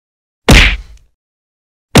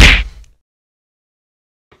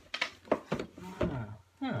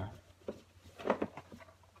Huh.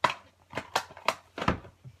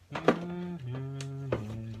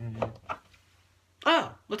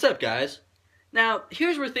 Oh, what's up, guys? Now,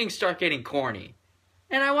 here's where things start getting corny.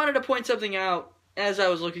 And I wanted to point something out as I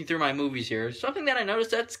was looking through my movies here. Something that I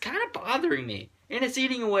noticed that's kind of bothering me. And it's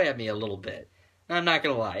eating away at me a little bit. I'm not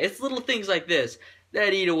gonna lie. It's little things like this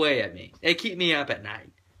that eat away at me. They keep me up at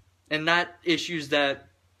night. And not issues that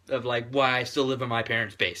of like why I still live in my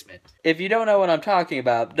parents' basement. If you don't know what I'm talking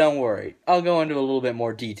about, don't worry. I'll go into a little bit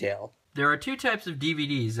more detail. There are two types of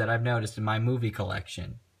DVDs that I've noticed in my movie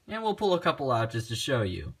collection. And we'll pull a couple out just to show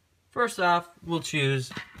you. First off, we'll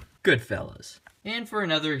choose Goodfellas. And for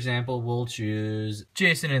another example, we'll choose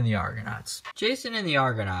Jason and the Argonauts. Jason and the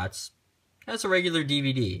Argonauts has a regular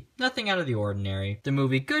DVD, nothing out of the ordinary. The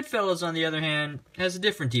movie Goodfellas, on the other hand, has a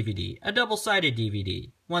different DVD, a double-sided DVD.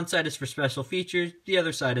 One side is for special features, the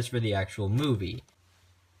other side is for the actual movie.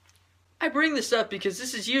 I bring this up because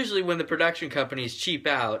this is usually when the production companies cheap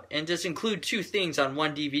out and just include two things on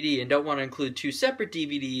one DVD and don't want to include two separate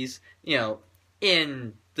DVDs,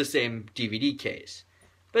 in the same DVD case.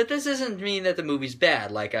 But this doesn't mean that the movie's bad,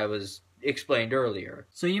 like I was explained earlier.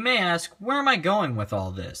 So you may ask, where am I going with all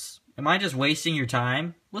this? Am I just wasting your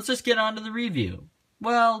time? Let's just get on to the review.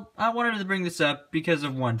 Well, I wanted to bring this up because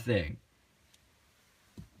of one thing.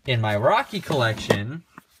 In my Rocky collection,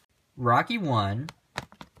 Rocky 1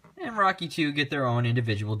 and Rocky 2 get their own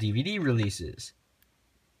individual DVD releases.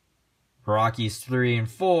 Rockies 3 and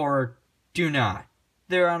 4 do not.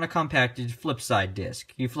 They're on a compacted flip side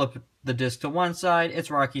disc. You flip the disc to one side, it's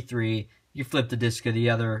Rocky 3. You flip the disc to the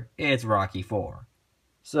other, it's Rocky 4.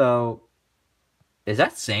 So, is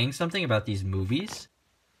that saying something about these movies?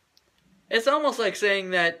 It's almost like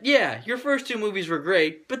saying that, yeah, your first two movies were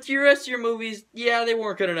great, but the rest of your movies, yeah, they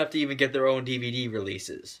weren't good enough to even get their own DVD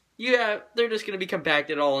releases. Yeah, they're just going to be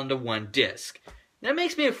compacted all into one disc. That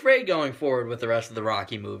makes me afraid going forward with the rest of the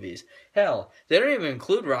Rocky movies. Hell, they don't even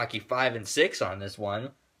include Rocky 5 and 6 on this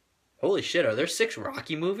one. Holy shit, are there 6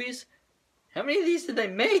 Rocky movies? How many of these did they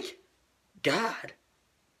make? God.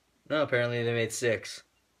 No, apparently they made 6.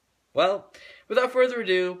 Well, without further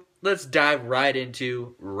ado, let's dive right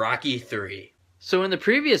into Rocky 3. So in the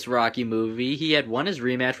previous Rocky movie, he had won his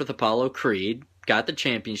rematch with Apollo Creed, got the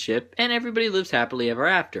championship, and everybody lives happily ever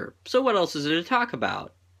after. So what else is there to talk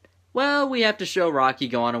about? Well, we have to show Rocky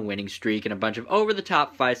go on a winning streak and a bunch of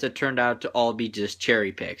over-the-top fights that turned out to all be just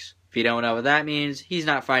cherry picks. If you don't know what that means, he's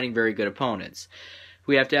not fighting very good opponents.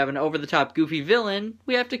 We have to have an over-the-top goofy villain.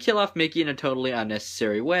 We have to kill off Mickey in a totally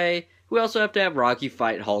unnecessary way. We also have to have Rocky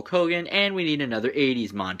fight Hulk Hogan, and we need another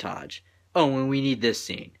 80s montage. Oh, and we need this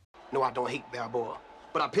scene. No, I don't hate Balboa,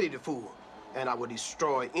 but I pity the fool, and I will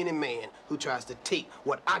destroy any man who tries to take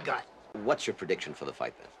what I got. What's your prediction for the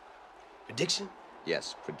fight, then? Prediction?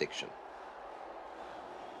 Yes, prediction.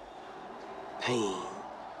 Pain.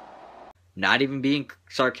 Not even being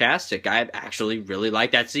sarcastic, I actually really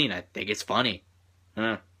like that scene. I think it's funny.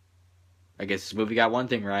 I guess this movie got one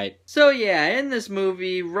thing right. So yeah, in this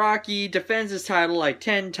movie, Rocky defends his title like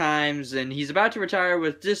 10 times, and he's about to retire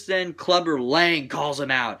with just then Clubber Lang calls him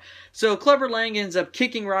out. So Clubber Lang ends up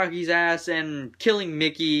kicking Rocky's ass and killing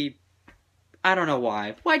Mickey. I don't know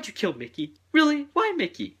why. Why'd you kill Mickey? Really? Why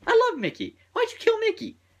Mickey? I love Mickey. Why'd you kill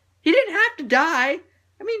Mickey? He didn't have to die.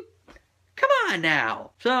 I mean, come on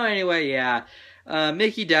now. So anyway, yeah.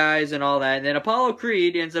 Mickey dies and all that, and then Apollo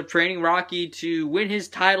Creed ends up training Rocky to win his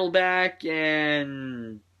title back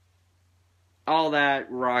and all that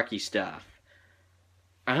Rocky stuff.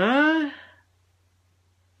 Doesn't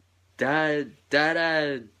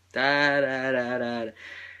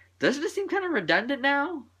it seem kind of redundant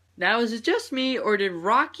now? Now, is it just me, or did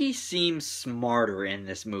Rocky seem smarter in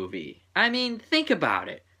this movie? I mean, think about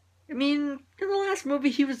it. I mean, in the last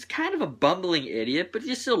movie, he was kind of a bumbling idiot, but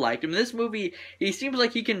you still liked him. In this movie, he seems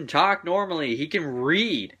like he can talk normally. He can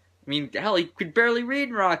read. I mean, hell, he could barely read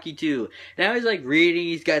in Rocky 2. Now he's, like, reading.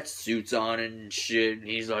 He's got suits on and shit. And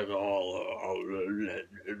he's like, oh.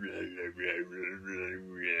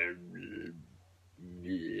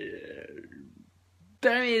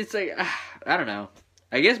 But, I mean, it's like, I don't know.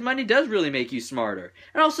 I guess money does really make you smarter.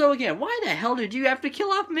 And also, again, why the hell did you have to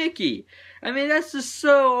kill off Mickey? I mean, that's just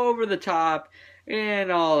so over the top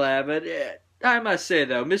and all that. But I must say,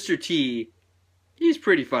 though, Mr. T, he's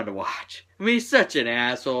pretty fun to watch. I mean, he's such an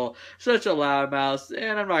asshole, such a loudmouth,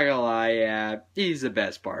 and I'm not gonna lie, yeah, he's the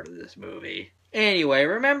best part of this movie. Anyway,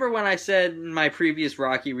 remember when I said in my previous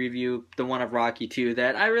Rocky review, the one of Rocky 2,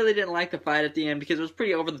 that I really didn't like the fight at the end because it was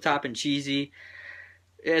pretty over the top and cheesy?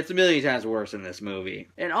 It's a million times worse in this movie.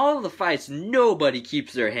 In all of the fights, nobody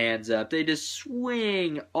keeps their hands up. They just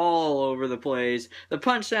swing all over the place. The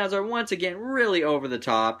punch sounds are once again really over the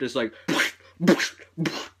top, just like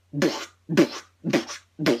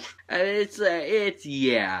it's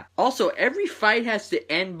yeah. Also, every fight has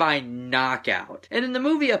to end by knockout. And in the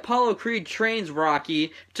movie, Apollo Creed trains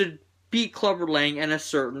Rocky to beat Clubber Lang in a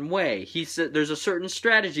certain way. He said there's a certain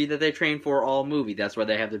strategy that they train for all movie. That's why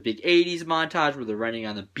they have the big 80s montage where they're running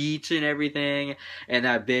on the beach and everything, and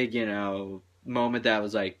that big, moment that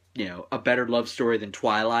was like, a better love story than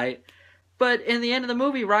Twilight. But in the end of the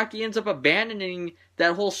movie, Rocky ends up abandoning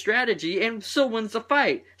that whole strategy and still wins the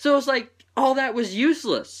fight. So it's like, all that was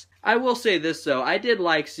useless. I will say this though, I did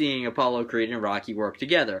like seeing Apollo Creed and Rocky work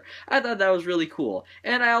together. I thought that was really cool.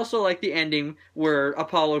 And I also like the ending where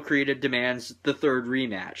Apollo Creed demands the third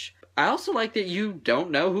rematch. I also like that you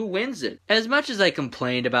don't know who wins it. As much as I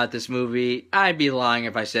complained about this movie, I'd be lying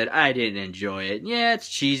if I said I didn't enjoy it. Yeah, it's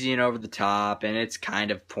cheesy and over the top, and it's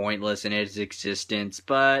kind of pointless in its existence,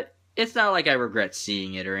 but it's not like I regret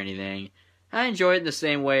seeing it or anything. I enjoy it in the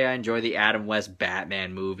same way I enjoy the Adam West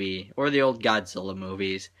Batman movie, or the old Godzilla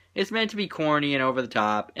movies. It's meant to be corny and over the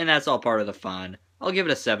top, and that's all part of the fun. I'll give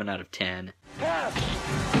it a 7 out of 10.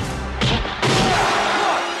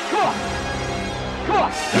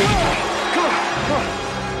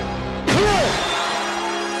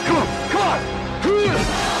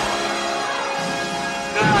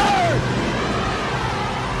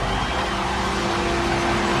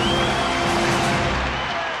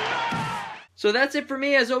 So that's it for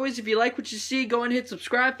me. As always, if you like what you see, go and hit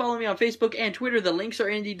subscribe. Follow me on Facebook and Twitter. The links are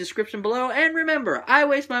in the description below. And remember, I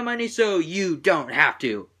waste my money so you don't have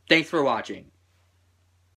to. Thanks for watching.